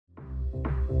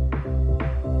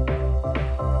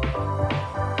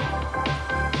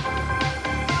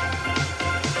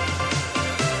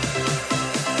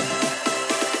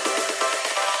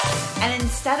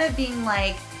instead of being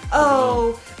like,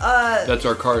 that's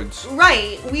our cards.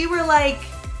 Right. We were like,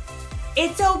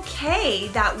 it's okay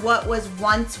that what was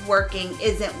once working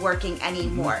isn't working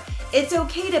anymore. Mm-hmm. It's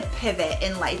okay to pivot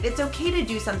in life. It's okay to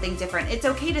do something different. It's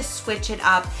okay to switch it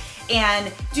up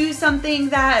and do something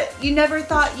that you never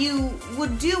thought you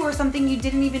would do or something you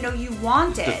didn't even know you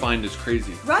wanted. It's defined as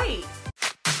crazy. Right.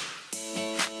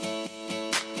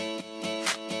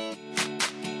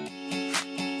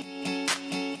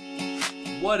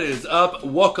 What is up?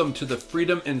 Welcome to the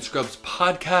Freedom in Scrubs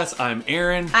podcast. I'm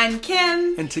Aaron. I'm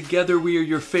Kim. And together we are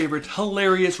your favorite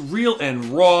hilarious, real and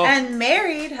raw. And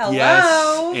married. Hello.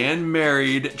 Yes, and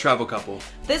married travel couple.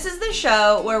 This is the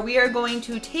show where we are going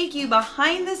to take you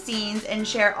behind the scenes and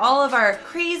share all of our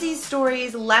crazy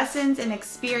stories, lessons, and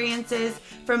experiences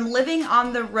from living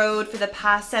on the road for the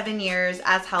past 7 years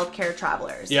as healthcare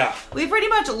travelers. Yeah. We pretty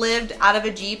much lived out of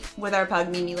a Jeep with our pug,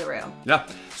 Mimi LaRue. Yeah.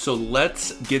 So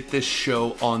let's get this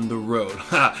show on the road.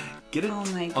 Get it on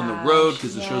the road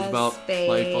because the show's about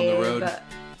life on the road.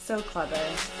 So clever.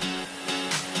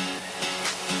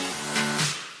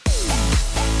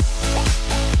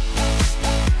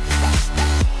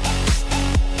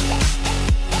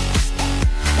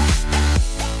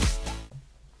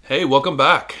 Hey, welcome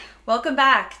back. Welcome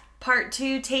back. Part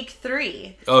 2, take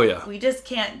 3. Oh, yeah. We just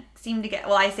can't seem to get,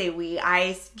 well, I say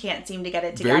I can't seem to get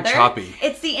it together. Very choppy.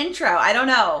 It's the intro. I don't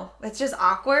know. It's just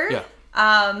awkward.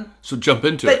 Yeah. So jump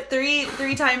into it. But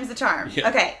three times the charm. Yeah.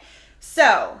 Okay.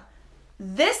 So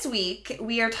this week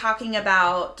we are talking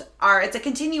about it's a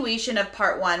continuation of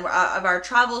part 1 of our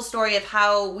travel story of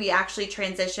how we actually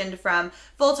transitioned from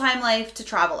full-time life to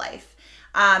travel life.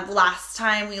 Last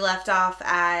time we left off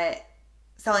at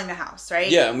selling the house, right?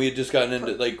 Yeah, and we had just gotten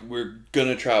into, we're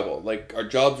gonna travel. Our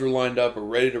jobs were lined up, we're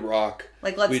ready to rock.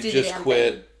 Let's do the damn thing. We just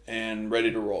quit and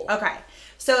ready to roll. Okay.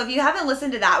 So if you haven't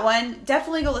listened to that one,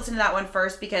 definitely go listen to that one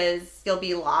first because you'll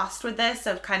be lost with this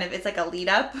of kind of, it's like a lead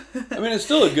up. I mean, it's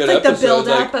still a good it's episode. The build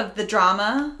up of the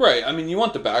drama. Right. I mean, you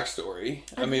want the backstory.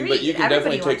 Agreed. I mean, but you can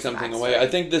Everybody definitely take something away. I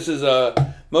think this is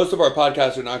most of our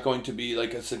podcasts are not going to be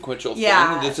like a sequential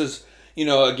thing. This is,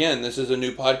 again, this is a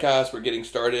new podcast. We're getting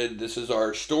started. This is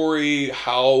our story,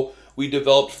 how we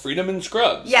developed Freedom in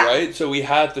Scrubs, right? So we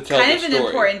have to tell the story. Kind of an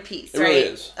important piece, right? It really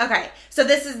is. Okay, so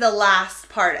this is the last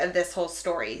part of this whole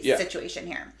story situation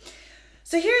here.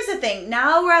 So here's the thing.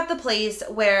 Now we're at the place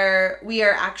where we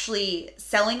are actually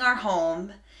selling our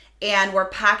home and we're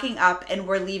packing up and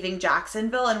we're leaving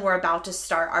Jacksonville and we're about to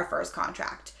start our first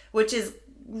contract, which is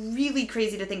really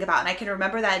crazy to think about. And I can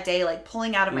remember that day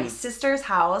pulling out of my sister's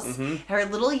house, her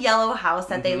little yellow house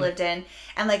that they lived in,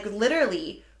 and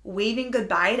literally waving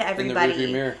goodbye to everybody. In the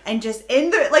rearview mirror. And just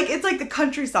in the it's like the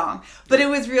country song, but it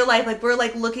was real life. We're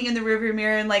looking in the rearview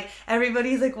mirror and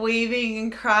everybody's waving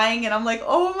and crying and I'm like,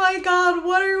 oh my God,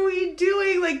 what are we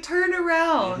doing? Turn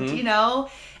around,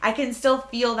 I can still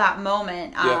feel that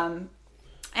moment.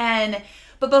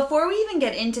 But before we even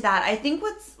get into that, I think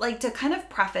what's to kind of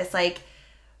preface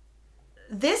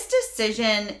this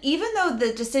decision, even though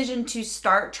the decision to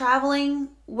start traveling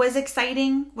was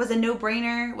exciting, was a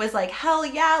no-brainer, was hell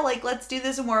yeah, let's do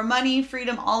this, more money,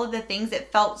 freedom, all of the things,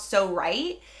 it felt so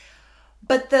right.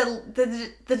 But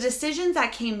the decisions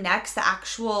that came next, the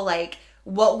actual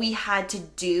what we had to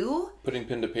do, putting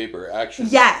pen to paper, action.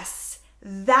 Yes,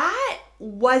 that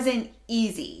wasn't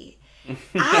easy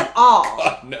at all.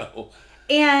 God, no.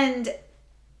 And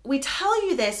we tell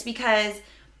you this because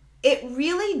it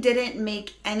really didn't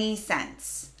make any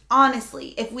sense. Honestly,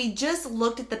 if we just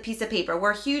looked at the piece of paper,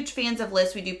 we're huge fans of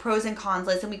lists. We do pros and cons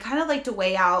lists, and we kind of like to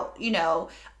weigh out,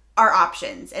 our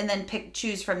options and then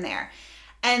choose from there.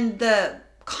 And the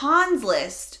cons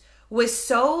list was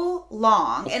so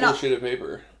long. A full sheet of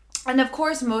paper. And of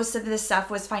course, most of this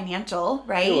stuff was financial,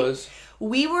 right? It was.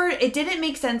 It didn't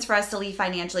make sense for us to leave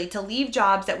financially, to leave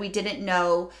jobs that we didn't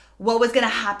know what was going to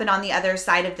happen on the other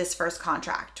side of this first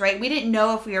contract, right? We didn't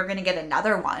know if we were going to get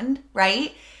another one,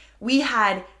 right? We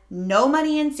had no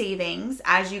money in savings,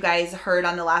 as you guys heard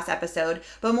on the last episode.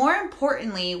 But more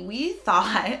importantly, we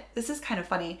thought, this is kind of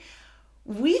funny,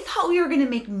 we thought we were going to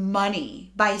make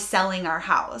money by selling our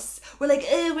house. We're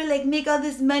make all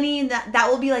this money and that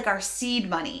will be our seed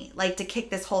money, to kick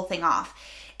this whole thing off.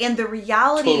 And the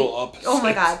reality... Total opposite. Oh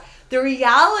my God. The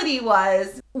reality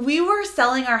was we were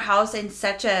selling our house in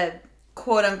such a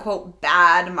quote unquote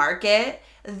bad market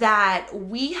that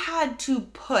we had to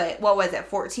put, what was it,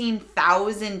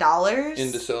 $14,000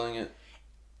 into selling it.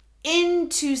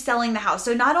 Into selling the house.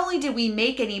 So not only did we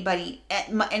make any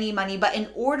money, but in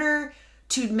order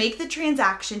to make the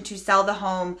transaction to sell the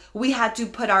home, we had to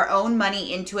put our own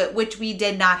money into it, which we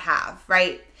did not have,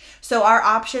 right? So our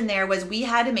option there was we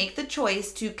had to make the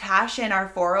choice to cash in our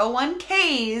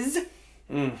 401ks.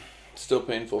 Still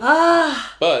painful.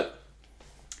 But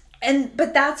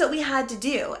that's what we had to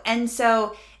do. And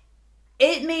so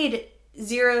it made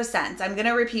zero sense. I'm going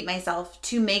to repeat myself,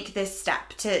 to make this step,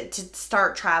 to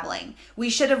start traveling. We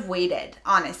should have waited,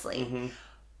 honestly.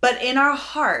 But in our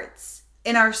hearts,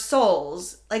 in our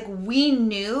souls, like, we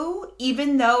knew,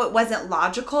 even though it wasn't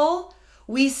logical,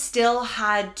 we still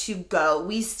had to go.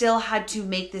 We still had to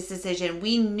make this decision.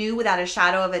 We knew without a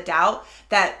shadow of a doubt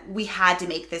that we had to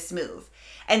make this move.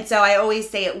 And so I always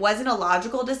say it wasn't a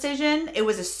logical decision. It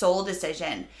was a soul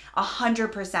decision,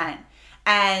 100%.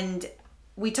 And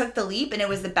we took the leap, and it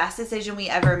was the best decision we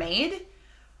ever made.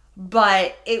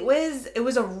 But it was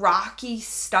a rocky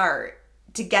start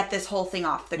to get this whole thing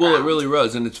off the ground. Well, it really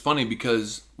was. And it's funny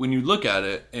because when you look at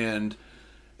it, and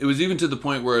it was even to the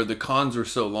point where the cons were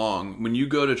so long, when you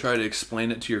go to try to explain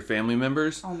it to your family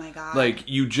members, oh my God, like,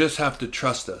 you just have to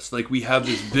trust us. Like, we have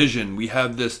this vision, we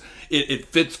have this, it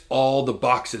fits all the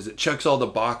boxes. It checks all the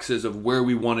boxes of where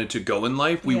we wanted to go in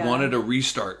life. We wanted a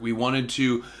restart. We wanted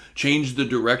to change the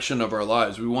direction of our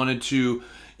lives. We wanted to,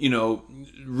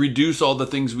 reduce all the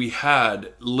things we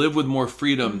had, live with more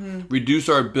freedom, reduce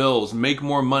our bills, make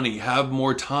more money, have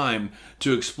more time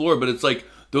to explore. But it's like,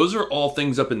 those are all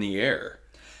things up in the air,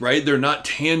 right? They're not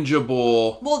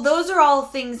tangible. Well, those are all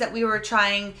things that we were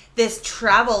trying, this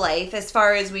travel life, as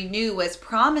far as we knew, was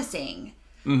promising.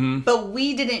 But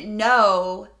we didn't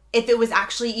know if it was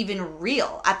actually even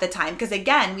real at the time. Because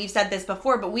again, we've said this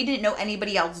before, but we didn't know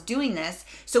anybody else doing this.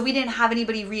 So we didn't have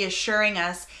anybody reassuring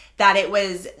us that it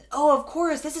was, oh, of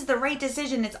course, this is the right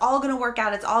decision. It's all going to work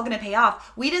out. It's all going to pay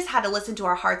off. We just had to listen to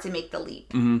our hearts and make the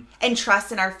leap. And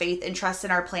trust in our faith, and trust in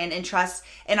our plan, and trust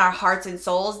in our hearts and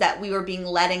souls that we were being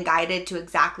led and guided to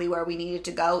exactly where we needed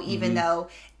to go, even though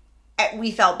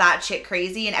we felt batshit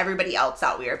crazy and everybody else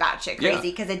thought we were batshit crazy,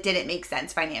 because it didn't make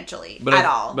sense financially at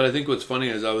all. But I think what's funny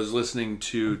is I was listening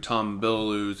to Tom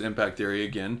Bilyeu's Impact Theory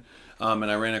again, and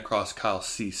I ran across Kyle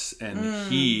Cease,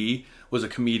 and he was a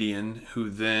comedian who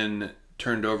then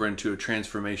turned over into a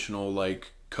transformational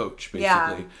coach,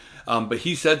 basically. But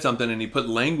he said something, and he put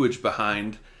language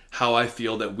behind how I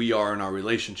feel that we are in our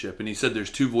relationship. And he said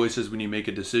there's two voices when you make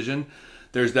a decision.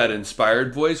 There's that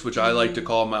inspired voice, which I like to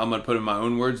call, I'm going to put in my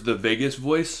own words, the Vegas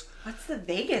voice. What's the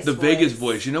Vegas voice? The Vegas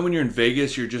voice. You know, when you're in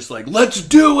Vegas, you're just like, let's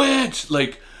do it!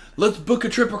 Like, let's book a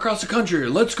trip across the country.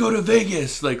 Let's go to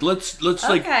Vegas. Like, let's it's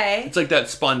like that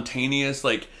spontaneous,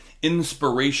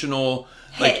 inspirational,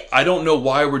 I don't know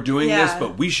why we're doing this,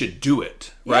 but we should do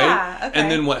it, right? Yeah, okay.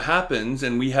 And then what happens,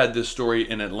 and we had this story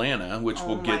in Atlanta, which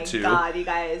we'll get to. Oh my God, you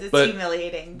guys, it's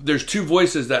humiliating. There's two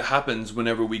voices that happens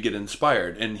whenever we get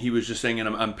inspired. And he was just saying, and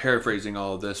I'm paraphrasing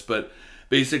all of this, but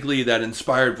basically that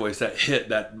inspired voice, that hit,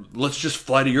 that let's just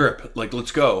fly to Europe,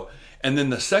 let's go. And then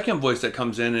the second voice that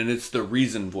comes in, and it's the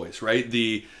reason voice, right?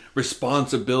 The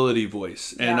responsibility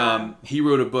voice. And he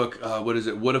wrote a book, What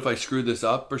If I Screw This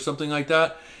Up, or something like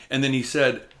that. And then he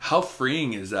said, how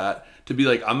freeing is that to be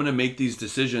like, I'm going to make these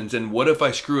decisions, and what if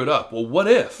I screw it up? Well, what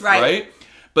if, right?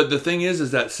 But the thing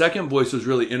is that second voice was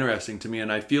really interesting to me,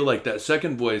 and I feel like that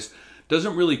second voice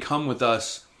doesn't really come with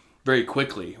us very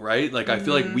quickly, right? I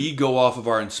feel like we go off of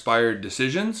our inspired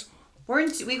decisions.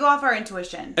 We go off our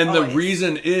intuition. And always. The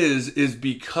reason is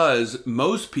because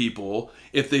most people,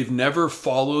 if they've never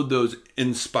followed those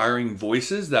inspiring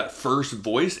voices, that first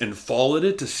voice, and followed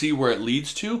it to see where it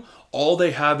leads to, all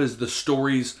they have is the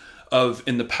stories of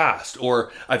in the past, or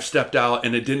I've stepped out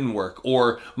and it didn't work,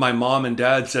 or my mom and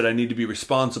dad said I need to be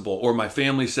responsible, or my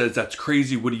family says that's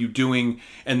crazy, what are you doing?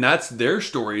 And that's their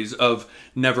stories of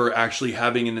never actually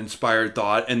having an inspired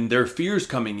thought, and their fears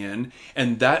coming in,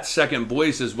 and that second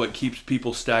voice is what keeps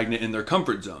people stagnant in their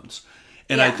comfort zones.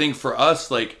 And I think for us,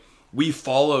 we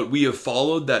have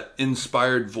followed that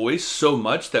inspired voice so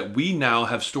much that we now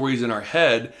have stories in our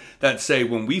head that say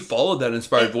when we followed that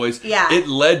inspired voice, it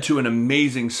led to an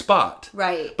amazing spot.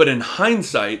 Right. But in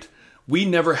hindsight, we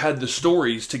never had the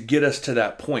stories to get us to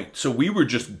that point. So we were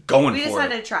just going for it. We just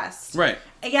had to trust. Right.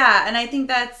 Yeah, and I think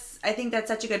that's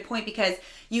such a good point, because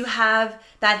you have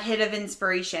that hit of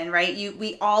inspiration, right?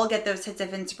 We all get those hits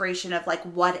of inspiration of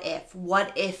what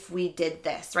if we did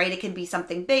this, right? It can be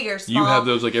something big or small. You have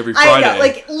those every Friday. I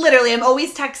know, literally, I'm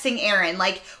always texting Aaron,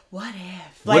 what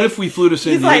if? What if we flew to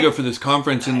San Diego for this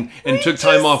conference and took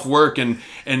time off work and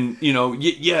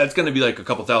it's going to be a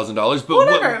couple $1,00000, but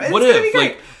what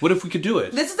if? What if we could do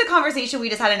it? This is a conversation we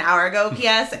just had an hour ago,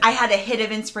 P.S. I had a hit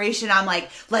of inspiration. I'm like,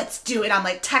 let's do it. I'm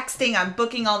texting, I'm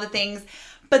booking all the things.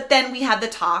 But then we had the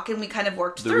talk and we kind of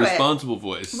worked through it. The responsible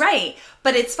voice. Right.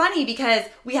 But it's funny because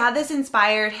we had this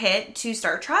inspired hit to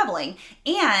start traveling.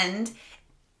 And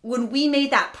when we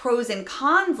made that pros and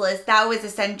cons list, that was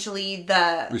essentially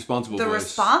the responsible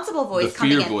voice the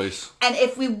coming fear in. Voice. And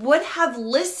if we would have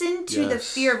listened to the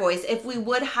fear voice, if we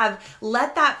would have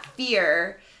let that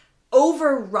fear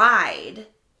override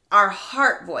our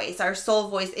heart voice, our soul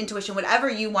voice, intuition, whatever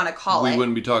you want to call it. We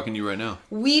wouldn't be talking to you right now.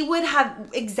 We would have,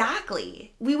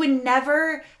 exactly. We would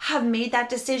never have made that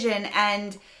decision,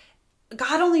 and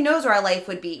God only knows where our life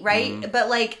would be, right? Mm-hmm. But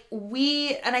like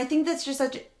and I think that's just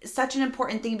such an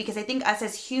important thing, because I think us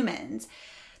as humans,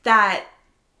 that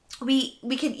we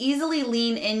can easily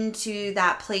lean into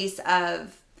that place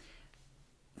of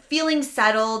feeling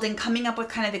settled and coming up with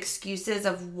kind of excuses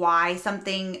of why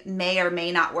something may or may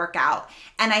not work out.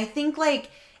 And I think like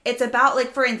it's about,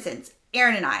 like, for instance,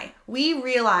 Aaron and I, we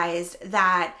realized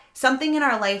that something in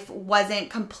our life wasn't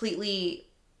completely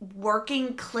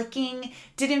working, clicking,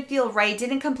 didn't feel right,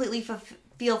 didn't completely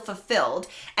feel fulfilled.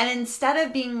 And instead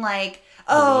of being like,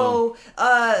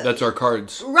 that's our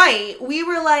cards. Right. We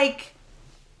were like,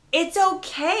 it's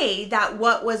okay that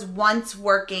what was once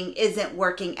working isn't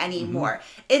working anymore.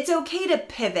 Mm-hmm. It's okay to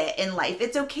pivot in life.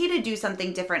 It's okay to do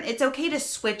something different. It's okay to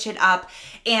switch it up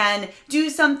and do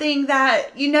something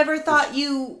that you never thought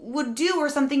you would do, or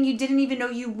something you didn't even know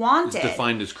you wanted. It's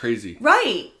defined as crazy.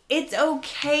 Right. It's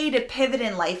okay to pivot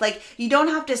in life. Like, you don't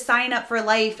have to sign up for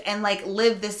life and like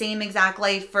live the same exact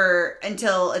life for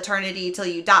until eternity, till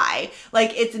you die.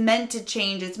 Like, it's meant to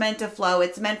change. It's meant to flow.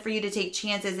 It's meant for you to take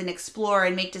chances and explore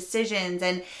and make decisions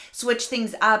and switch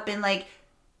things up and like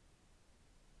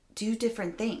do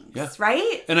different things. Yeah.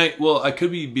 Right? And I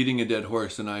could be beating a dead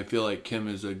horse, and I feel like Kim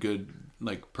is a good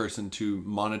like person to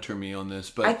monitor me on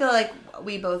this, but I feel like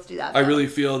we both do that, though. I really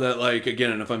feel that, like,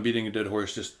 again, and if I'm beating a dead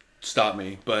horse, just stop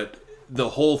me. But the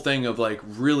whole thing of like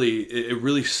really, it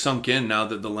really sunk in now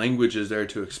that the language is there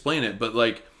to explain it. But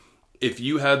like, if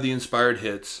you have the inspired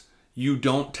hits, you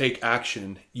don't take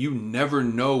action, you never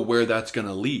know where that's going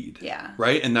to lead. Yeah.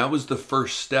 Right. And that was the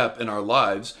first step in our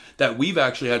lives that we've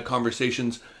actually had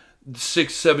conversations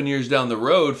 6-7 years down the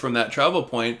road from that travel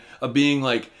point of being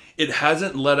like, it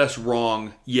hasn't led us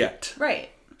wrong yet. Right.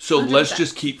 So 100%. Let's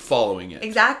just keep following it.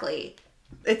 Exactly.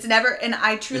 It's never, and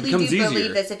I truly do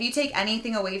believe this. If you take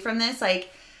anything away from this,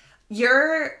 like,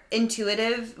 your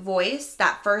intuitive voice,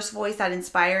 that first voice, that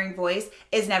inspiring voice,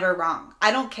 is never wrong.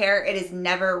 I don't care. It is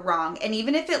never wrong. And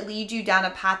even if it leads you down a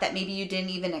path that maybe you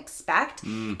didn't even expect,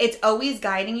 it's always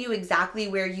guiding you exactly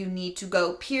where you need to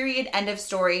go. Period. End of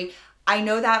story. I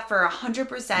know that for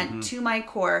 100% to my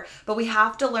core, but we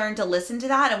have to learn to listen to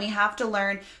that, and we have to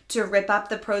learn to rip up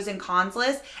the pros and cons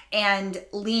list and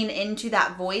lean into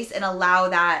that voice and allow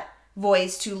that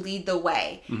voice to lead the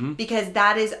way, because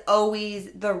that is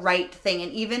always the right thing.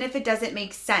 And even if it doesn't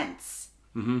make sense,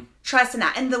 trust in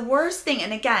that. And the worst thing,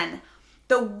 and again,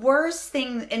 the worst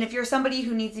thing, and if you're somebody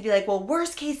who needs to be like, well,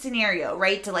 worst case scenario,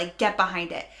 right, to like get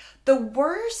behind it, the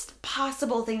worst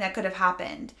possible thing that could have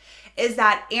happened is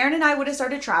that Aaron and I would have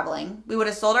started traveling. We would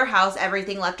have sold our house,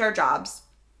 everything, left our jobs.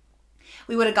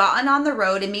 We would have gotten on the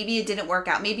road, and maybe it didn't work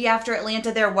out. Maybe after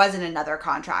Atlanta, there wasn't another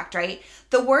contract, right?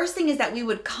 The worst thing is that we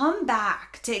would come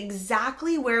back to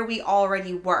exactly where we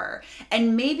already were.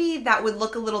 And maybe that would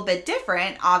look a little bit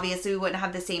different. Obviously, we wouldn't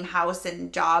have the same house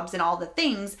and jobs and all the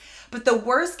things. But the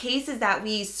worst case is that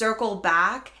we circle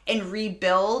back and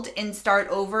rebuild and start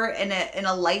over in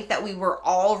a life that we were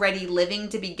already living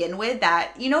to begin with.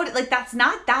 That, you know, like, that's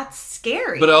not that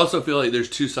scary. But I also feel like there's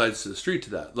two sides to the street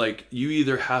to that. Like, you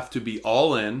either have to be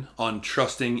all in on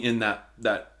trusting in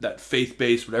that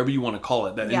faith-based, whatever you want to call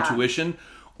it, that intuition,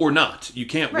 or not. You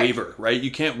can't waver, right?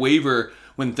 You can't waver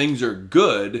when things are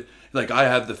good. Like, I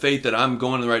have the faith that I'm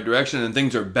going in the right direction, and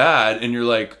things are bad, and you're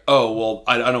like, oh, well,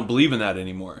 I don't believe in that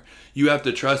anymore. You have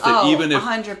to trust that even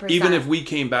if we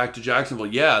came back to Jacksonville,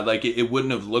 like it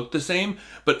wouldn't have looked the same,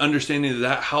 but understanding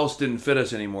that house didn't fit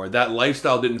us anymore, that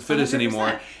lifestyle didn't fit 100%. Us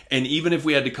anymore, and even if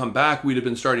we had to come back, we'd have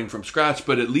been starting from scratch,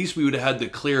 but at least we would have had the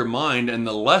clear mind and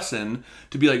the lesson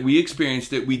to be like, we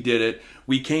experienced it, we did it,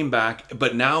 we came back,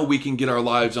 but now we can get our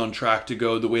lives on track to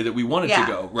go the way that we want it to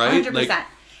go, right? 100%. Like,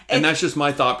 and that's just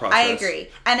my thought process. I agree.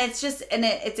 And it's just,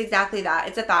 it's exactly that.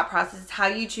 It's a thought process. It's how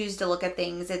you choose to look at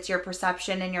things. It's your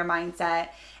perception and your mindset.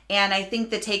 And I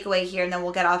think the takeaway here, and then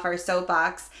we'll get off our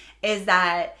soapbox, is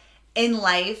that in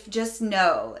life, just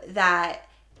know that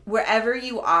wherever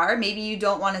you are, maybe you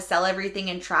don't want to sell everything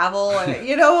and travel, or,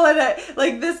 you know,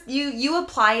 like this, you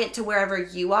apply it to wherever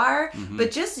you are, but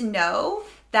just know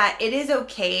that it is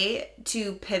okay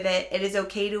to pivot. It is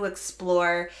okay to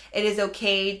explore. It is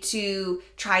okay to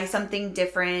try something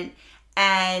different.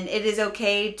 And it is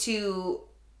okay to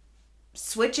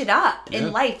switch it up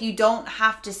in life. You don't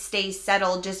have to stay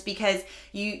settled just because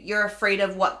you're afraid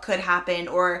of what could happen,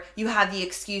 or you have the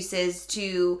excuses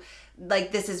to,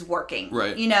 like, this is working.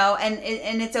 Right. You know,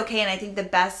 and it's okay. And I think the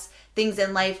best things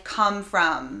in life come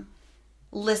from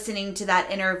listening to that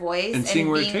inner voice and seeing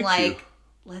where being it takes like, you.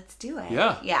 Let's do it.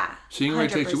 Yeah. Yeah. Seeing where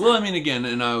it takes you. Well, I mean, again,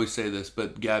 and I always say this,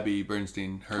 but Gabby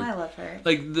Bernstein, I love her.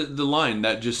 Like, the line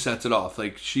that just sets it off.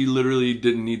 Like, she literally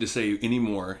didn't need to say any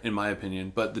more, in my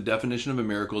opinion. But the definition of a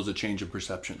miracle is a change of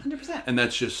perception. 100%. And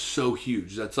that's just so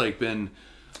huge. That's, like, been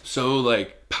so,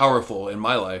 like, powerful in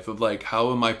my life of, like,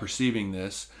 how am I perceiving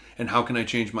this? And how can I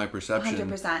change my perception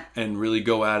 100%. and really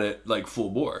go at it, like,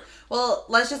 full bore? Well,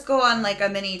 let's just go on, like, a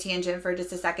mini tangent for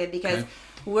just a second, because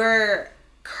we're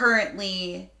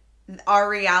currently, our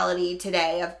reality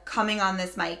today of coming on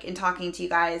this mic and talking to you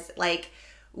guys, like,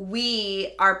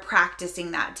 we are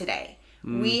practicing that today.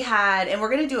 We had, and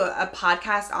we're going to do a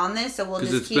podcast on this, so we'll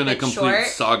just keep it short. It's been a complete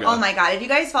saga. Oh my God. If you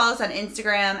guys follow us on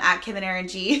Instagram at Kim and Aaron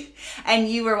G, and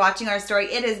you were watching our story,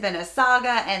 it has been a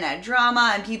saga and a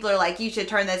drama, and people are like, you should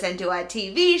turn this into a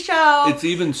TV show. It's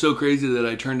even so crazy that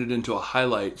I turned it into a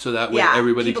highlight so that way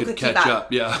everybody could catch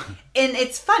up. Yeah. And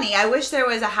it's funny. I wish there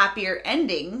was a happier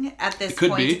ending at this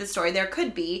point to the story. There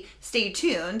could be. Stay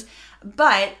tuned.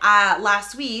 But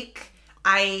last week,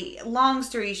 long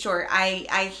story short,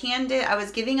 I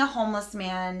was giving a homeless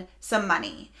man some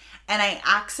money, and I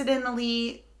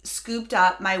accidentally scooped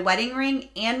up my wedding ring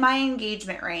and my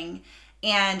engagement ring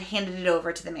and handed it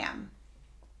over to the man,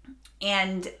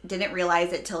 and didn't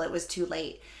realize it till it was too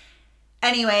late.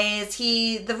 Anyways,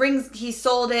 he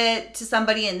sold it to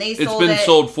somebody, and they sold it. It's been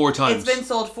sold 4 times. It's been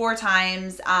sold 4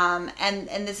 times.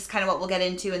 And this is kind of what we'll get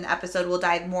into in the episode. We'll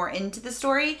dive more into the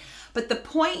story. But the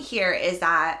point here is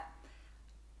that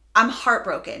I'm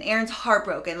heartbroken. Aaron's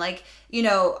heartbroken. Like, you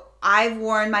know, I've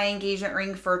worn my engagement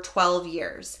ring for 12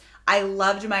 years. I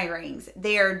loved my rings.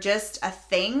 They are just a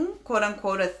thing, quote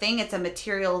unquote, a thing. It's a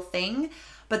material thing,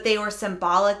 but they were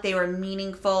symbolic. They were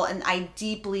meaningful, and I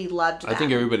deeply loved them. I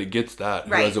think everybody gets that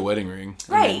who has a wedding ring.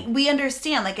 Right. We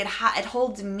understand. Like, it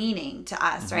holds meaning to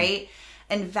us, right?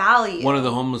 And value. One of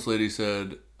the homeless ladies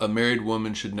said, a married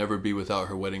woman should never be without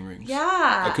her wedding rings.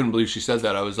 Yeah. I couldn't believe she said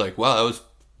that. I was like, wow, that was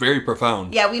very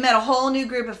profound. Yeah, we met a whole new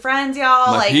group of friends,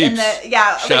 y'all. My like peeps.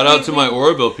 Shout out to my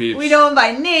Oroville peeps. We know them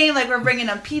by name. Like, we're bringing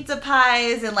them pizza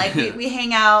pies, and like we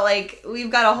hang out. Like, we've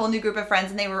got a whole new group of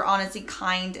friends, and they were honestly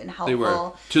kind and helpful. They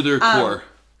were to their core.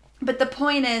 But the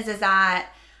point is that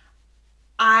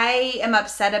I am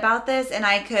upset about this, and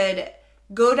I could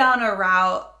go down a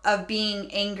route of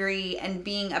being angry and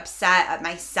being upset at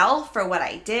myself for what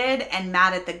I did, and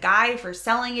mad at the guy for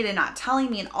selling it and not telling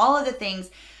me, and all of the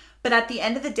things. But at the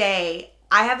end of the day,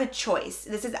 I have a choice.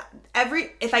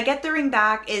 If I get the ring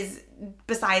back is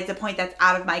besides the point. That's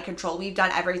out of my control. We've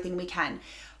done everything we can.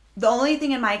 The only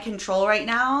thing in my control right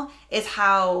now is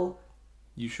how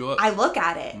you show up. I look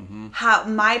at it, how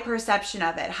my perception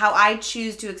of it, how I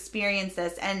choose to experience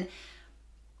this. And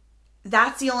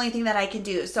that's the only thing that I can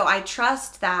do. So I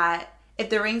trust that if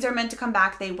the rings are meant to come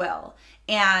back, they will.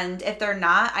 And if they're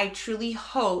not, I truly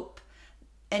hope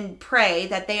and pray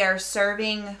that they are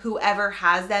serving whoever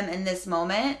has them in this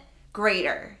moment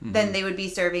greater than they would be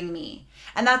serving me.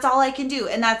 And that's all I can do.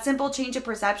 And that simple change of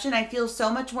perception, I feel so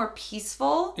much more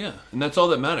peaceful. Yeah, and that's all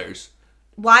that matters.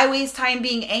 Why waste time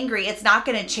being angry? It's not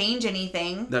going to change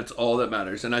anything. That's all that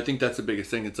matters. And I think that's the biggest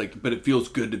thing. It's like, but it feels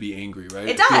good to be angry, right?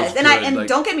 It does. And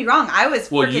don't get me wrong, I was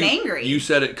freaking angry. You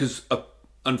said it because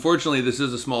unfortunately, this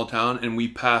is a small town, and we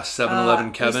passed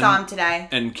 7-Eleven Kevin. We saw him today.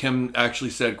 And Kim actually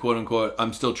said, quote unquote,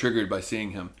 I'm still triggered by seeing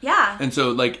him. Yeah. And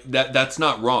so, like, that's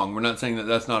not wrong. We're not saying that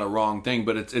that's not a wrong thing,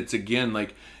 but it's again,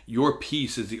 like, your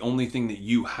peace is the only thing that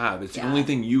you have. It's the only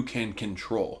thing you can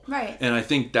control. Right. And I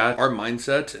think that our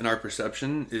mindset and our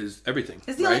perception is everything.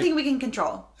 It's the only thing we can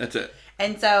control. That's it.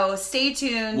 And so stay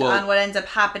tuned on what ends up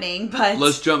happening. But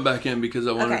let's jump back in because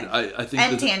I wanted. Okay. I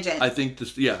think tangent. I think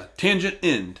this. Yeah, tangent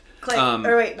end. Click.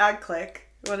 Or wait, not click.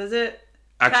 What is it?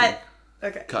 Action. Cut.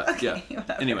 Okay. Cut. Okay, Yeah.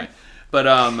 Whatever. Anyway, but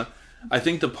I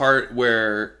think the part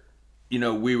where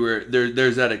we were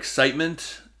there's that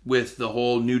excitement with the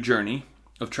whole new journey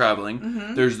of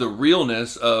traveling. There's the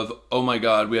realness of, oh my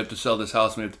God, we have to sell this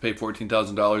house and we have to pay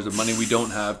 $14,000 of money we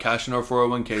don't have, cash in our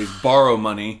 401ks, borrow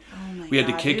money. We had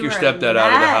to kick your stepdad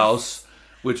out of the house,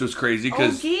 which was crazy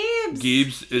because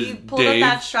Gibbs is he pulled Dave. up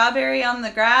that strawberry on the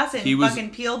grass and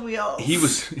fucking peeled wheels. He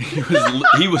was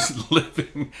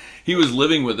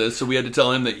living with us, so we had to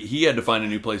tell him that he had to find a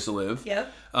new place to live.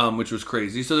 Yep. Which was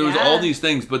crazy. So there was all these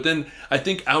things, but then I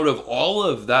think out of all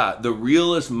of that, the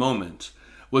realest moment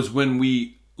was when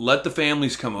we let the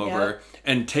families come over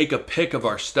and take a pic of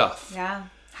our stuff. Yeah.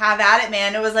 Have at it,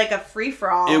 man. It was like a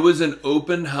free-for-all. It was an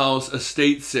open house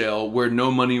estate sale where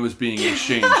no money was being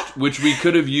exchanged, which we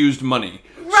could have used money.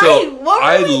 Right. So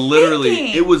what were we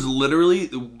thinking? It was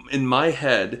literally, in my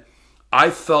head,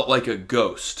 I felt like a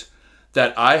ghost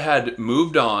that I had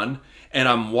moved on, and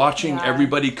I'm watching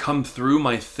everybody come through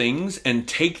my things and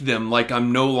take them like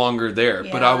I'm no longer there.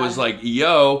 Yeah. But I was like,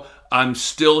 yo, I'm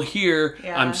still here.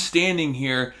 Yeah. I'm standing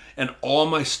here, and all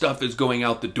my stuff is going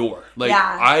out the door. Like,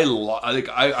 I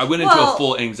went into a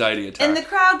full anxiety attack. And the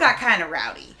crowd got kind of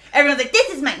rowdy. Everyone's like, this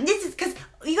is mine. This is, because,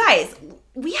 you guys,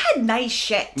 we had nice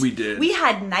shit. We did. We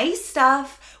had nice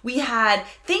stuff. We had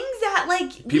things that,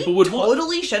 like, people we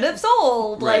totally should have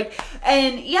sold. Right. Like,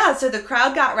 and yeah, so the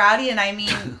crowd got rowdy, and I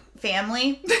mean,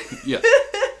 family. Yeah.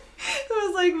 It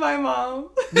was like my mom.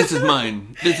 This is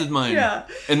mine. This is mine. Yeah.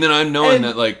 And then I'm knowing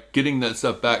that, like, getting that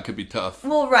stuff back could be tough.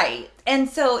 Well, right. And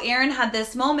so Aaron had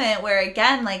this moment where,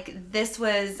 again, like, this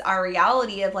was our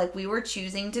reality of, like, we were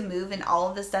choosing to move and all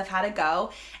of this stuff had to go.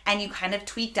 And you kind of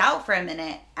tweaked out for a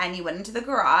minute and you went into the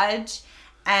garage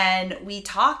and we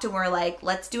talked and we're like,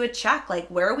 let's do a check. Like,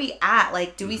 where are we at?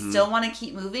 Like, do we still want to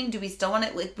keep moving? Do we still want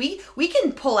to, like, we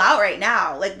can pull out right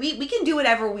now. Like, we can do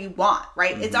whatever we want,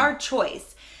 right? It's our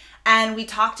choice. And we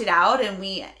talked it out, and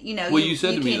we, you know, well, you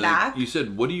said to me, back. Like, you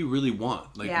said, what do you really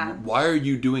want? Like, why are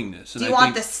you doing this? And do you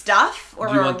want the stuff? Or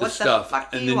do you want the stuff? The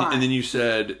fuck do and you then, want? And then you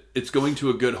said, it's going to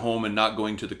a good home and not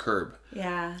going to the curb.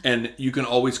 Yeah. And you can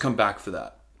always come back for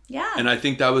that. Yeah. And I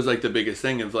think that was, like, the biggest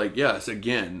thing of, like, yes,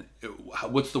 again,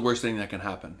 what's the worst thing that can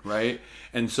happen, right?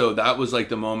 And so that was, like,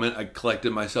 the moment I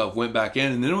collected myself, went back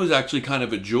in, and then it was actually kind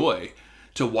of a joy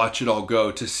to watch it all go,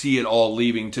 to see it all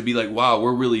leaving, to be like, wow,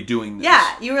 we're really doing this.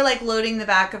 Yeah, you were like loading the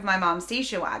back of my mom's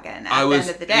station wagon at the end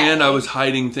of the day. And I was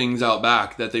hiding things out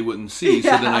back that they wouldn't see, so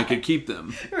then I could keep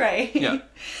them. Right. Yeah.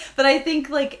 But I think,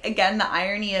 like, again, the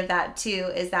irony of that too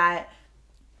is that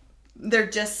they're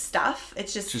just stuff.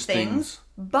 It's just things.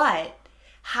 But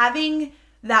having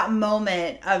that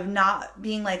moment of not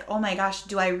being like, oh my gosh,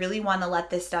 do I really want to let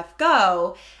this stuff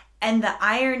go? And the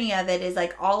irony of it is,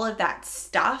 like, all of that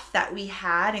stuff that we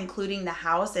had, including the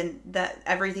house and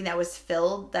everything that was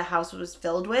filled, the house was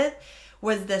filled with,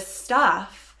 was the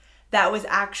stuff that was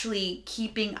actually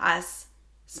keeping us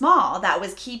small, that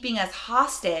was keeping us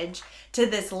hostage to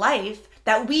this life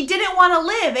that we didn't want to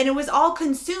live. And it was all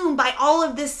consumed by all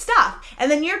of this stuff. And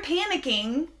then you're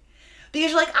panicking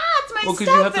because you're like, it's my stuff. Well, because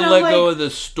you have to let go of the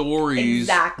stories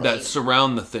that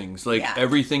surround the things. Like,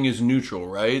 everything is neutral,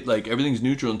 right? Like, everything's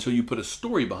neutral until you put a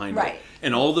story behind it.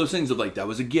 And all those things of, like, that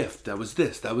was a gift, that was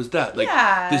this, that was that. Like,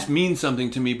 this means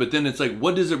something to me. But then it's like,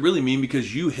 what does it really mean?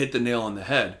 Because you hit the nail on the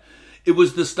head. It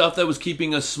was the stuff that was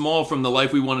keeping us small from the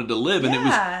life we wanted to live. And it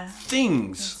was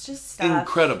things. It's just stuff.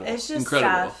 Incredible. It's just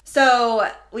incredible. Stuff.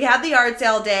 So we had the yard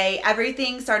sale day.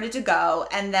 Everything started to go.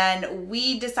 And then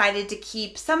we decided to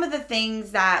keep some of the things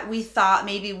that we thought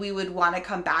maybe we would want to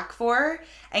come back for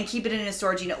and keep it in a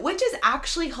storage unit, which is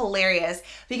actually hilarious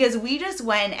because we just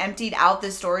went and emptied out the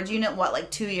storage unit,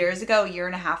 like 2 years ago, a year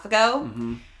and a half ago.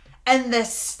 Mm-hmm. And the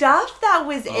stuff that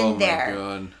was in there. Oh,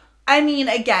 my God. I mean,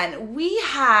 again, we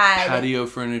had patio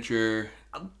furniture,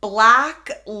 black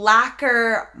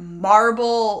lacquer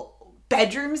marble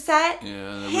bedroom set.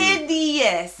 Yeah,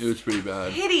 hideous. It was pretty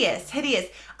bad. Hideous.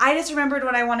 I just remembered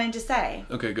what I wanted to say.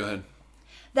 Okay, go ahead.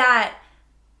 That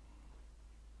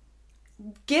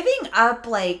giving up,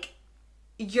 like,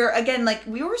 like,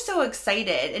 we were so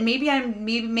excited, and maybe I'm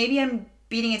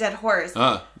beating a dead horse.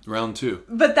 Round 2.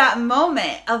 But that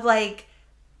moment of, like,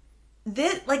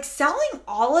 this, like, selling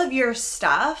all of your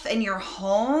stuff and your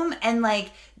home and,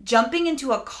 like, jumping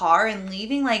into a car and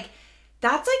leaving, like,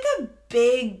 that's, like, a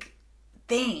big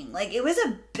thing. Like, it was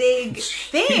a big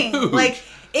thing. Huge. Like,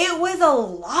 it was a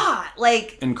lot.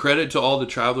 Like, and credit to all the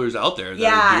travelers out there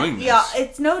that are doing this. Yeah,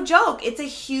 it's no joke. It's a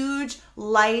huge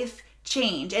life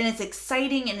change, and it's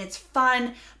exciting and it's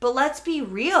fun, but let's be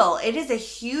real, it is a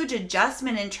huge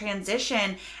adjustment and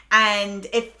transition, and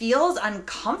it feels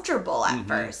uncomfortable at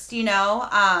first, you know.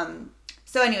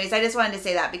 So anyways, I just wanted to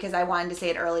say that because I wanted to say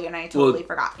it earlier and I totally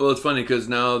forgot. Well, it's funny because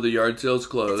now the yard sale's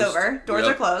closed. It's over. Doors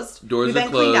are closed. We've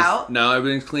been cleaned out. Now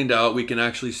everything's cleaned out. We can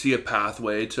actually see a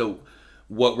pathway to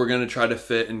what we're going to try to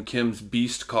fit in Kim's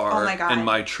beast car and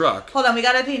my truck. Hold on, we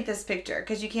got to paint this picture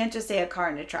because you can't just say a car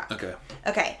and a truck.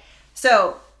 Okay.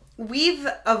 So, we've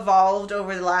evolved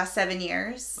over the last 7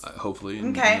 years. Hopefully.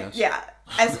 Okay. Yes. Yeah.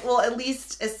 As well, at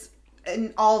least as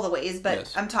in all the ways, but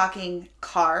yes. I'm talking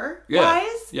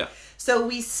car-wise. Yeah. So,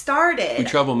 we started... We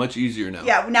travel much easier now.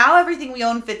 Yeah. Now everything we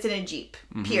own fits in a Jeep.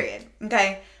 Mm-hmm. Period.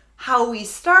 Okay. How we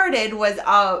started was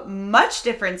a much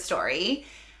different story.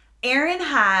 Aaron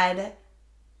had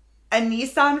a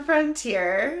Nissan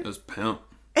Frontier. It was pimp.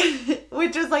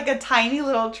 Which was like a tiny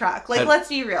little truck. Like, let's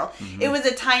be real. Mm-hmm. It was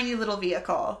a tiny little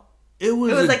vehicle. It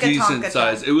was a like decent a Tonka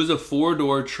size. truck. It was a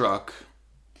 4-door truck,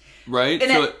 right?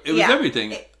 And so it was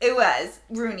everything. It was.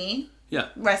 Rooney. Yeah.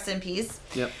 Rest in peace.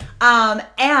 Yep.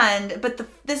 But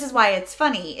this is why it's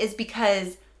funny, is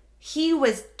because he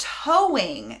was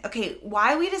towing. Okay,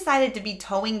 why we decided to be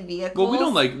towing vehicles.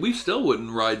 Well, we still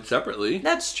wouldn't ride separately.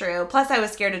 That's true. Plus, I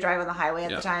was scared to drive on the highway at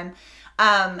the time.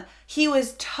 He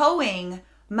was towing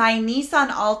my Nissan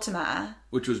Altima.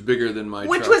 Which was bigger than my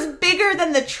truck. Which was bigger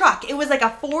than the truck. It was like a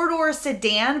 4-door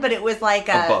sedan, but it was like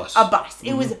a bus. Mm-hmm.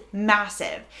 It was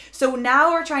massive. So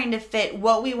now we're trying to fit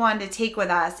what we wanted to take with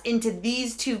us into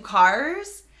these 2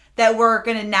 cars that we're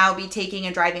going to now be taking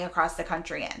and driving across the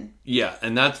country in. Yeah,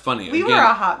 and that's funny. We were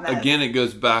a hot mess. Again, it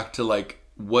goes back to like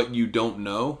what you don't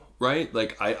know, right?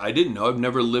 Like I didn't know. I've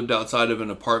never lived outside of an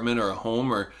apartment or a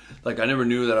home, or like I never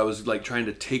knew that I was like trying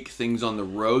to take things on the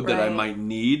road that I might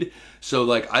need. So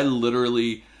like I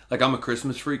literally, like I'm a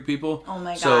Christmas freak, people. Oh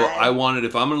my God. So I wanted,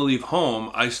 if I'm going to leave home,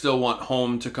 I still want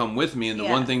home to come with me. And the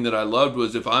one thing that I loved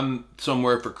was if I'm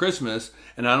somewhere for Christmas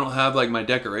and I don't have like my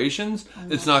decorations,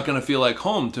 it's not going to feel like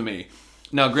home to me.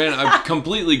 Now, granted, I've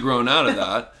completely grown out of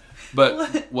that.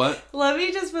 But what? Let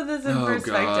me just put this in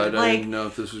perspective. God, like, I didn't know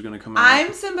if this was going to come out.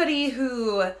 I'm somebody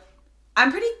who,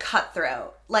 I'm pretty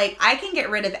cutthroat. Like, I can get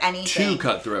rid of anything. Too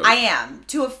cutthroat. I am.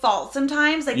 To a fault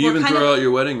sometimes. Like, you even throw out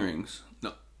your wedding rings.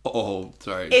 No. Oh,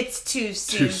 sorry. It's too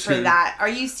soon for that. Are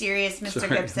you serious, Mr.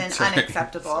 Gibson? Sorry.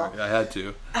 Unacceptable. Sorry, I had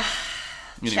to.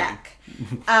 Anyway. Check.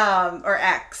 Or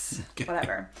X. Okay.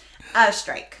 Whatever.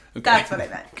 Strike. Okay. That's what I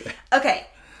meant. Okay.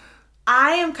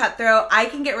 I am cutthroat. I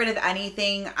can get rid of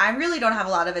anything. I really don't have a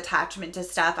lot of attachment to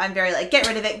stuff. I'm very like, get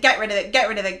rid of it, get rid of it, get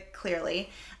rid of it, clearly.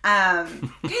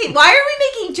 Okay, why are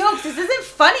we making jokes? This isn't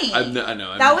funny. I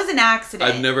know. That was an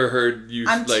accident. I've never heard you.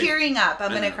 I'm tearing up.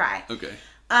 I'm going to cry. Okay.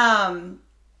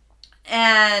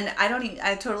 And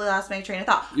I totally lost my train of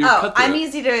thought. I'm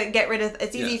easy to get rid of.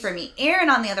 It's easy for me. Aaron,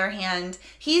 on the other hand,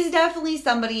 he's definitely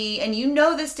somebody, and you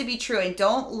know this to be true, and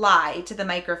don't lie to the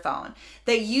microphone,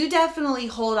 that you definitely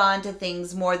hold on to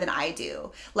things more than I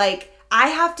do. Like, I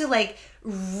have to, like,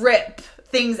 rip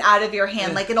things out of your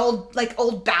hand, like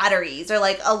old batteries, or,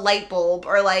 like, a light bulb,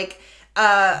 or, like,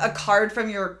 a card from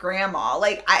your grandma.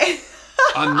 Like,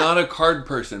 I'm not a card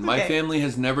person. My family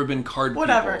has never been card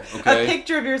people. Okay? A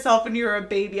picture of yourself when you were a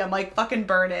baby. I'm like, fucking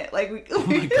burn it. Like, oh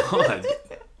my God.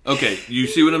 Okay, you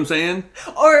see what I'm saying?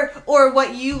 Or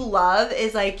what you love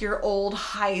is like your old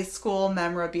high school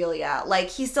memorabilia. Like,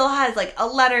 he still has like a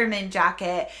Letterman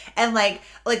jacket and like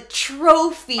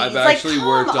trophies. I've actually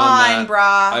worked on that.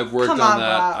 Brah. I've worked on that.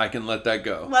 Brah. I can let that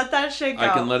go. Let that shit go. I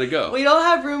can let it go. We don't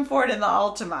have room for it in the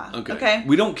Altima. Okay.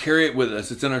 We don't carry it with us.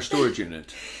 It's in our storage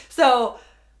unit. So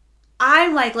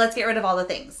I'm like, let's get rid of all the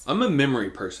things. I'm a memory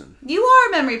person. You are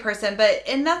a memory person,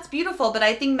 and that's beautiful. But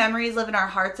I think memories live in our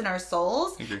hearts and our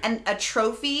souls. And a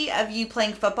trophy of you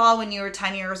playing football when you were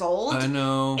 10 years old, I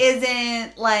know,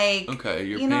 isn't like, okay,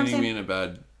 you're painting me in a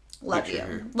bad picture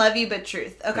here. Love you, but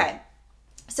truth. Okay.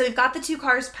 So we've got the 2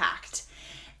 cars packed.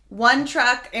 One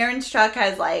truck, Aaron's truck,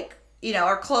 has like,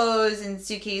 our clothes and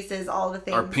suitcases, all the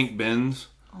things. Our pink bins.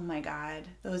 Oh my God.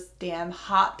 Those damn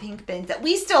hot pink bins that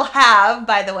we still have,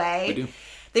 by the way. We do.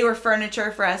 They were furniture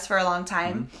for us for a long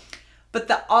time. Mm-hmm. But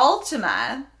the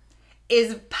Altima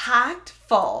is packed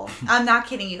full. I'm not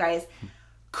kidding you guys.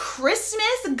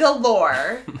 Christmas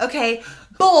galore. Okay.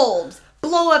 Bulbs.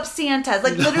 Blow up Santas.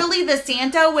 Like, literally the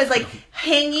Santa was like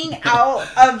hanging out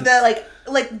of the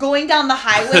like going down the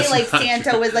highway. Like,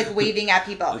 Santa was like waving at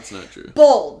people. That's not true.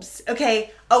 Bulbs.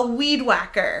 Okay. A weed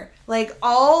whacker. Like,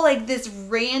 all like this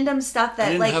random stuff that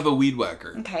I didn't have a weed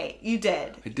whacker. Okay, you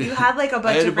did. I did. You had like a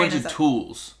bunch of I had a bunch of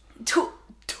tools.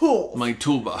 Tools. My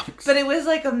toolbox. But it was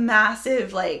like a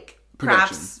massive like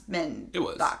craftsman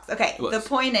box. Okay. It was. The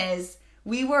point is,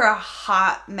 we were a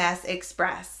hot mess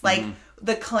express. Like,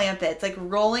 the Clampetts, like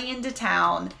rolling into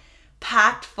town,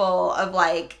 packed full of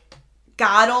like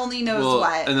God only knows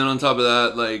what. And then on top of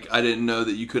that, like, I didn't know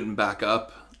that you couldn't back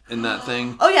up in that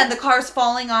thing. Oh yeah, the car's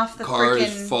falling off the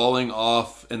cars falling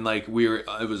off, and like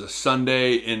it was a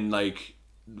Sunday in like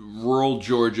rural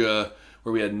Georgia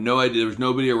where we had no idea, there was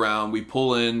nobody around. We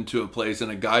pull into a place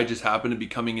and a guy just happened to be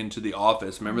coming into the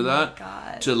office. Remember that?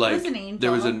 God. To like,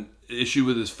 there was an issue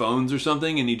with his phones or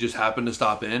something, and he just happened to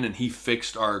stop in and he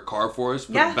fixed our car for us,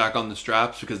 put it back on the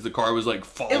straps because the car was like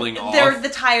falling off. The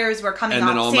tires were coming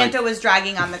off. Santa was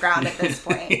dragging on the ground at this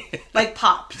point. Like,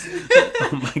 popped.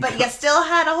 But you still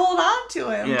had to hold on to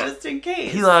him just in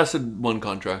case. He lasted one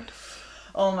contract.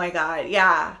 Oh my God,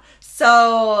 yeah.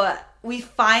 So we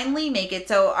finally make it.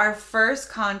 So our first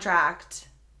contract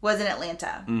was in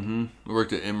Atlanta. Mm-hmm. We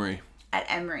worked at Emory. At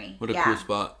Emory. What a cool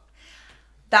spot.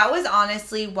 That was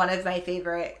honestly one of my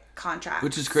favorite contracts.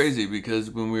 Which is crazy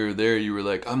because when we were there, you were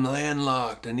like, I'm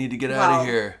landlocked. I need to get out of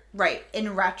here. Right.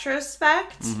 In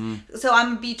retrospect, so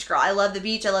I'm a beach girl. I love the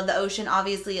beach. I love the ocean.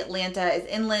 Obviously, Atlanta is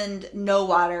inland, no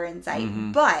water in sight.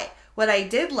 But what I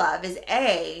did love is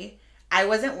A, I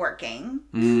wasn't working,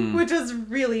 which was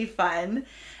really fun.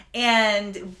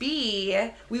 And B,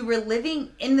 we were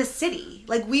living in the city.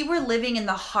 Like, we were living in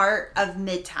the heart of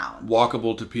Midtown.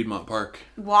 Walkable to Piedmont Park.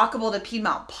 Walkable to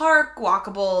Piedmont Park.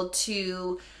 Walkable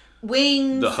to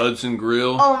Wings. The Hudson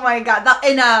Grill. Oh my God.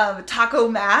 And Taco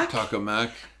Mac. Taco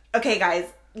Mac. Okay, guys.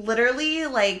 Literally,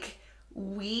 like,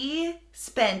 we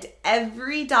spent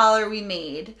every dollar we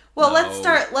made. Well, let's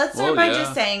start by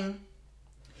just saying,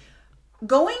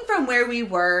 going from where we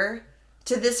were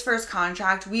to this first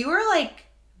contract, we were like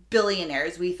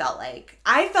billionaires.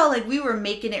 I felt like we were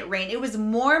making it rain. It was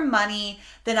more money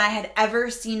than I had ever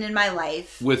seen in my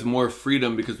life. With more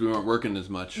freedom because we weren't working as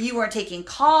much. You weren't taking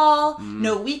call,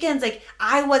 no weekends. Like,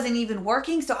 I wasn't even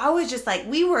working. So I was just like,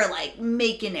 we were like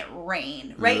making it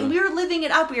rain, right? And we were living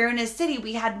it up. We were in a city.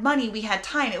 We had money. We had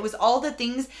time. It was all the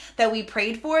things that we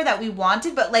prayed for, that we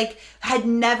wanted, but like had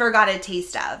never got a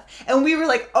taste of. And we were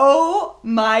like, oh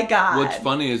my God. What's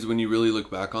funny is when you really look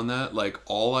back on that, like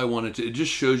all I wanted to, it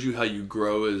just shows you how you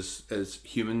grow as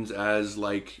humans as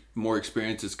like more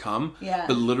experiences come. Yeah.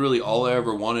 But literally all I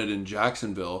ever wanted in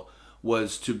Jacksonville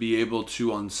was to be able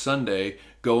to on Sunday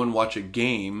go and watch a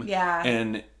game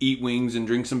and eat wings and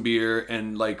drink some beer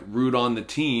and like root on the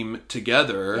team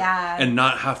together and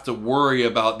not have to worry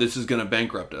about this is going to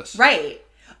bankrupt us. Right.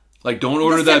 Like, don't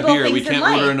order that beer. We can't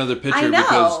order another pitcher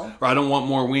because, or I don't want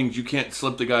more wings. You can't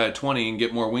slip the guy at 20 and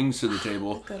get more wings to the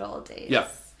table. The good old days. Yeah.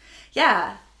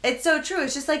 Yeah. It's so true.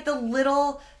 It's just like the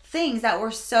little things that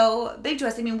were so big to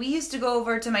us. I mean, we used to go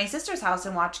over to my sister's house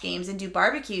and watch games and do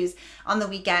barbecues on the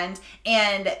weekend.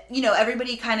 And, you know,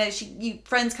 everybody kind of,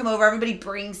 friends come over, everybody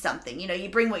brings something. You know, you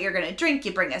bring what you're going to drink,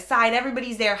 you bring a side.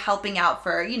 Everybody's there helping out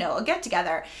for, you know, a get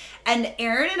together. And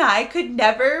Aaron and I could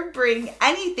never bring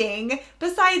anything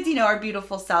besides, you know, our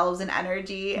beautiful selves and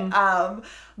energy.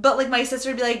 But like my sister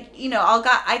would be like, you know,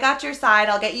 I got your side.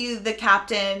 I'll get you the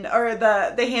Captain or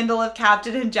the handle of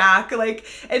Captain and Jack, like,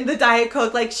 and the Diet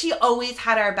Coke. Like, she always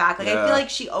had our back. Like, I feel like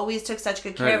she always took such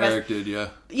good care of us. Eric did, yeah.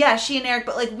 Yeah, she and Eric.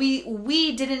 But like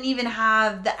we didn't even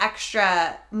have the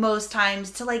extra most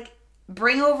times to like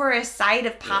bring over a side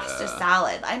of pasta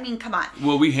salad. I mean, come on.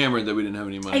 Well, we hammered that we didn't have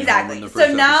any money. Exactly.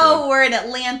 So now we're in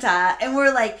Atlanta and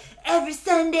we're like, every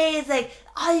Sunday it's like,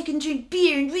 all you can drink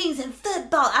beer and wings and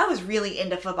football. I was really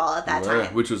into football at that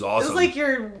time. Which was awesome. It was like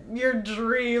your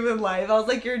dream in life. I was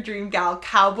like your dream gal.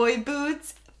 Cowboy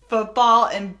boots, football,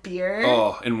 and beer.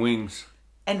 Oh, and wings.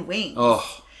 And wings.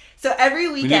 Oh. So every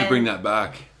weekend. We need to bring that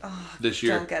back this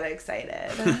year. Don't get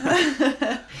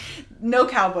excited. No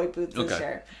cowboy boots this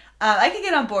year. I could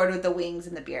get on board with the wings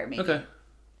and the beer, maybe. Okay.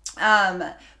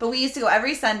 But we used to go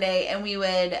every Sunday and we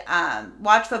would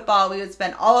watch football. We would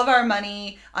spend all of our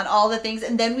money on all the things.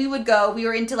 And then we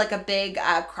were into like a big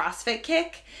CrossFit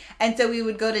kick. And so we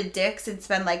would go to Dick's and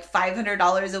spend like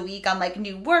 $500 a week on like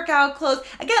new workout clothes.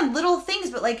 Again, little things,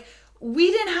 but like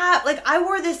we didn't have, like, I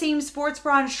wore the same sports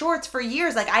bra and shorts for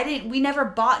years. Like, we never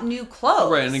bought new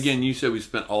clothes. Right, and again, you said we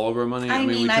spent all of our money. I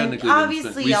mean, we technically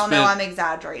obviously y'all know I'm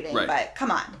exaggerating, but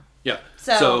come on. Yeah.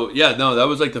 So yeah, no, that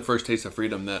was like the first taste of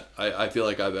freedom that I feel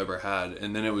like I've ever had.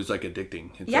 And then it was like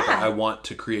addicting. It's like, I want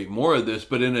to create more of this,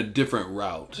 but in a different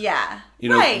route. Yeah. You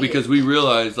know, because we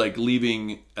realized like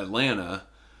leaving Atlanta,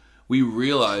 we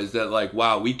realized that like,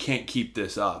 wow, we can't keep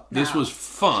this up. No. This was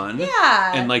fun.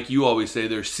 Yeah. And like you always say,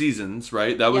 there's seasons,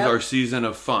 right? That was our season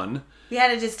of fun. We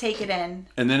had to just take it in.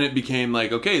 And then it became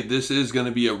like, okay, this is going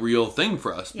to be a real thing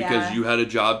for us because you had a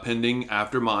job pending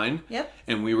after mine. Yep.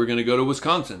 And we were going to go to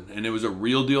Wisconsin and it was a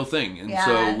real deal thing. And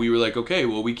so we were like, okay,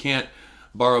 well, we can't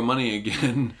borrow money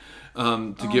again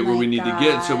to get where we need to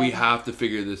get. So we have to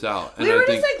figure this out. And we were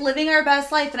just like living our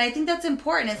best life. And I think that's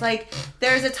important. It's like,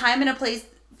 there's a time and a place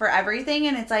for everything.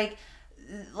 And it's like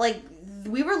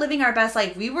we were living our best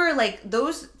life. We were like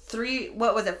those 5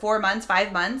 months?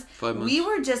 5 months. We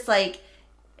were just like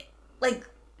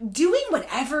doing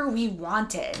whatever we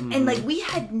wanted. Mm-hmm. And like we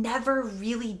had never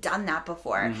really done that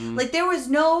before. Mm-hmm. Like there was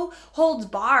no holds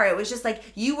bar. It was just like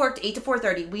you worked 8 to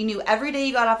 4:30. We knew every day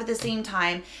you got off at the same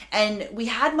time and we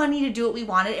had money to do what we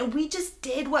wanted and we just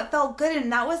did what felt good.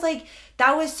 And that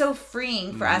was so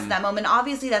freeing for us in that moment.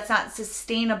 Obviously that's not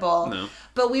sustainable. No.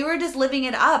 But we were just living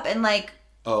it up and like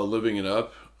living it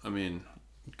up. I mean,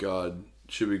 God,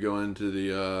 should we go into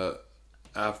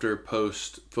after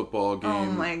post football game. Oh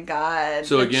my God.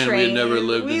 So again, we had never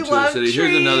lived into a city.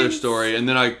 Here's another story, and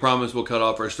then I promise we'll cut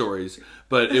off our stories.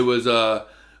 But it was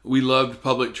we loved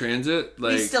public transit.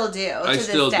 Like, we still do. I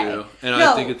still do, and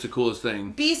I think it's the coolest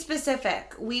thing. Be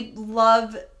specific. We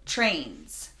love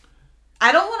trains.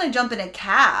 I don't want to jump in a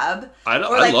cab. I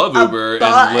love Uber and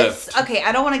Lyft. Okay,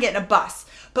 I don't want to get in a bus.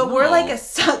 But we're like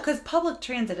because public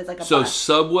transit is like a bus. So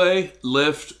Subway,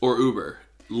 Lyft, or Uber?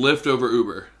 Lyft over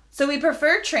Uber. So we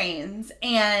prefer trains,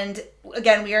 and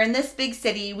again, we are in this big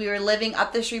city. We were living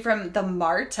up the street from the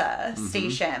MARTA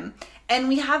station, and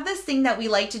we have this thing that we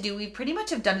like to do. We pretty much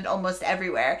have done it almost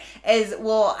everywhere, is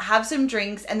we'll have some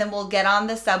drinks, and then we'll get on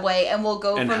the subway, and we'll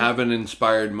go and have an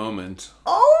inspired moment.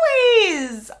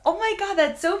 Always! Oh my God,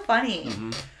 that's so funny.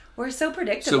 We're so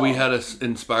predictable. So we had an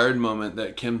inspired moment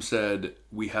that Kim said,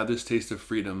 we have this taste of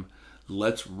freedom.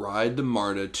 Let's ride the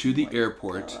MARTA to the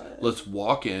airport. God. Let's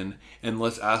walk in and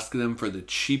let's ask them for the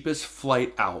cheapest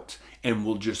flight out. And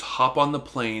we'll just hop on the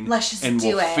plane and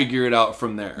we'll figure it out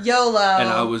from there. YOLO. And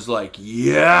I was like,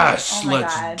 yes,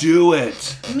 let's do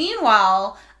it.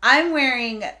 Meanwhile, I'm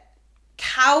wearing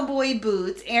cowboy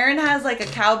boots. Aaron has like a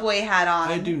cowboy hat on.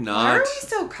 I do not. Why are we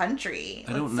so country?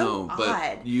 I don't know,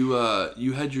 but you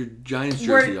had your Giants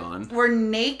jersey on. We're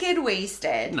naked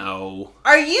wasted. No.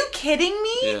 Are you kidding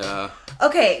me? Yeah.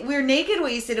 Okay, we're naked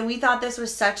wasted and we thought this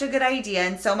was such a good idea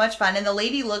and so much fun, and the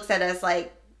lady looks at us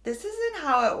like, this isn't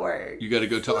how it works. You got to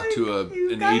go talk to an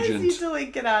agent. You guys need to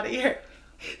like get out of here.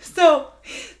 So,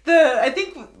 I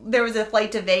think there was a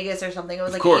flight to Vegas or something. It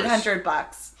was like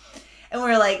 $800. And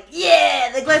we're like,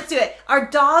 yeah, like let's do it. Our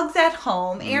dog's at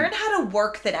home. Aaron had to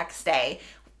work the next day.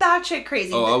 Batshit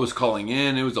crazy. Oh, I was calling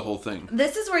in. It was the whole thing.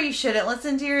 This is where you shouldn't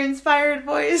listen to your inspired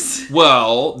voice.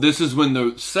 Well, this is when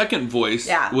the second voice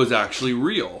was actually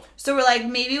real. So we're like,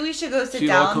 maybe we should go sit down.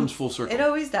 It all comes full circle. It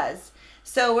always does.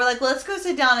 So we're like, let's go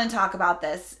sit down and talk about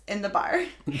this in the bar.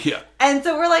 Yeah. And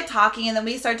so we're like talking, and then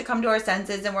we start to come to our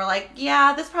senses, and we're like,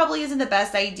 yeah, this probably isn't the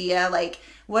best idea. Like,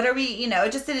 what are we,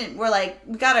 it just didn't, we're like,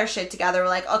 we got our shit together. We're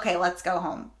like, okay, let's go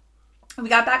home. We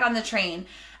got back on the train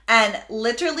and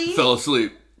literally fell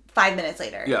asleep 5 minutes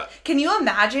later. Yeah. Can you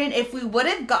imagine if we would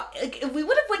have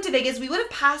went to Vegas, we would have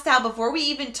passed out before we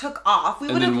even took off.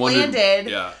 We would have landed.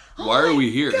 Yeah. Why are we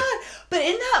here? God. But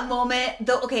in that moment,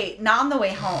 not on the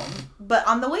way home, but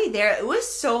on the way there, it was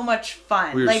so much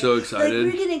fun. We were so excited.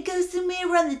 Like, we're going to go somewhere,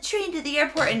 we're on the train to the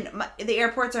airport, and the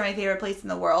airports are my favorite place in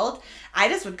the world. I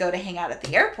just would go to hang out at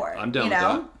the airport. I'm down with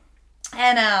that.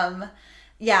 And,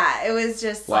 yeah, it was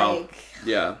just like...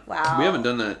 Yeah. Wow. We haven't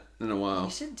done that in a while. We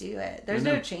should do it. There's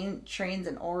no trains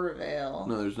in Oroville.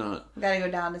 No, there's not. We gotta go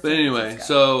down to But anyway,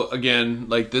 so again,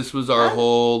 like this was our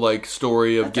whole like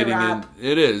story of getting in.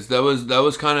 It is. That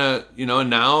was kind of, and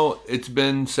now it's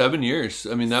been 7 years.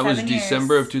 I mean, that was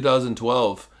December of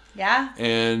 2012. Yeah.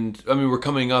 And I mean, we're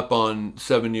coming up on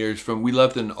 7 years we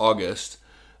left in August.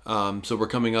 So we're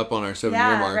coming up on our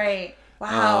 7-year mark. Yeah, right.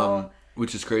 Wow.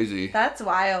 Which is crazy. That's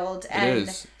wild. It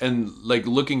is. And like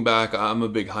looking back, I'm a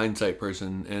big hindsight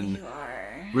person, and you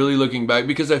are. Really looking back,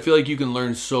 because I feel like you can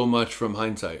learn so much from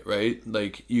hindsight, right?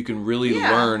 Like you can really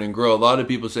learn and grow. A lot of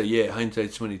people say, "Yeah,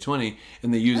 hindsight's 20/20,"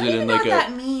 and they use it in like what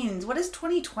that means. What does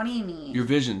 20/20 mean? Your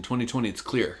vision, 20/20. It's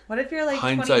clear. What if you're like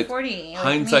 20/40?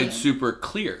 Hindsight's super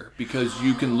clear because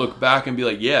you can look back and be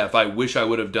like, "Yeah, if I wish I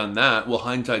would have done that." Well,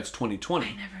 hindsight's 20/20.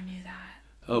 I never knew that.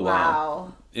 Oh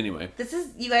wow. Anyway,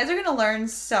 you guys are gonna learn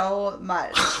so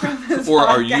much from this or podcast.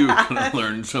 Are you gonna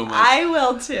learn so much? I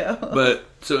will too. But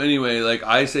so anyway, like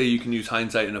I say, you can use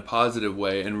hindsight in a positive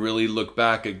way and really look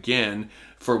back again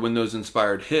for when those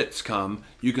inspired hits come.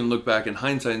 You can look back in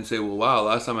hindsight and say, well, wow,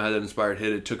 last time I had that inspired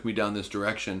hit, it took me down this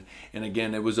direction. And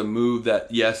again, it was a move that,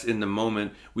 yes, in the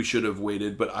moment we should have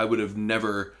waited, but I would have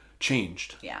never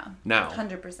changed. Yeah. Now.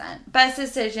 100%. Best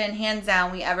decision, hands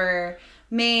down, we ever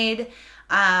made.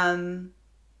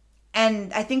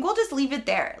 And I think we'll just leave it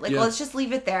there. Let's just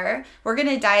leave it there. We're going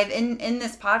to dive in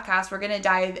this podcast. We're going to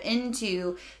dive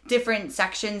into different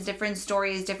sections, different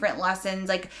stories, different lessons.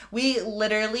 Like we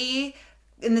literally,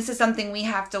 and this is something we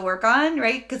have to work on,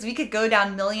 right? Because we could go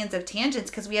down millions of tangents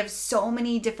because we have so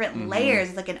many different layers.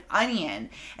 It's like an onion.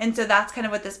 And so that's kind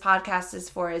of what this podcast is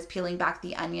for, is peeling back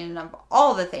the onion of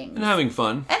all the things. And having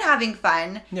fun.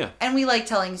 Yeah. And we like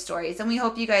telling stories. And we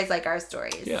hope you guys like our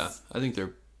stories. Yeah. I think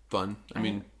they're fun. I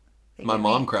mean... My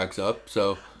mom cracks up,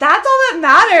 so that's all that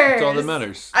matters. That's all that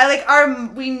matters.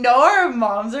 We know our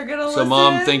moms are gonna listen. So,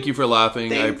 Mom, thank you for laughing.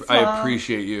 Thanks, I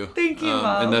appreciate you. Thank you,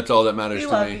 Mom. And that's all that matters to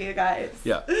me. We love you guys.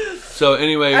 Yeah. So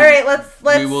anyway, all right, let's.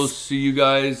 We will see you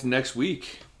guys next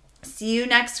week. See you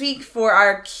next week for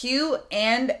our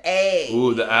Q&A.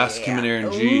 Ooh, the Ask Kim and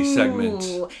Aaron G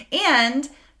segment. And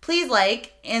please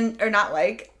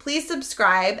please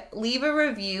subscribe, leave a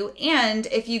review, and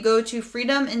if you go to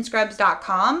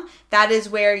freedominscrubs.com, that is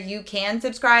where you can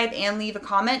subscribe and leave a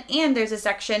comment, and there's a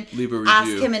section, leave a review. Ask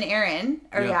Kim and Aaron,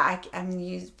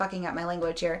 I'm fucking up my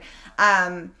language here,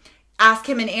 Ask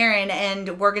Kim and Aaron,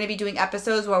 and we're going to be doing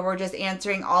episodes where we're just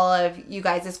answering all of you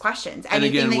guys' questions.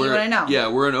 Anything that you want to know. Yeah,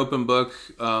 we're an open book.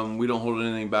 We don't hold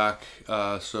anything back,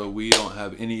 so we don't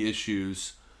have any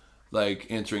issues like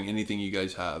answering anything you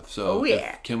guys have. So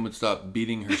if Kim would stop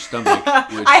beating her stomach.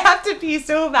 I have to pee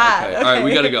so bad. Okay. All right,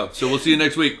 we got to go. So we'll see you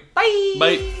next week. Bye.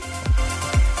 Bye.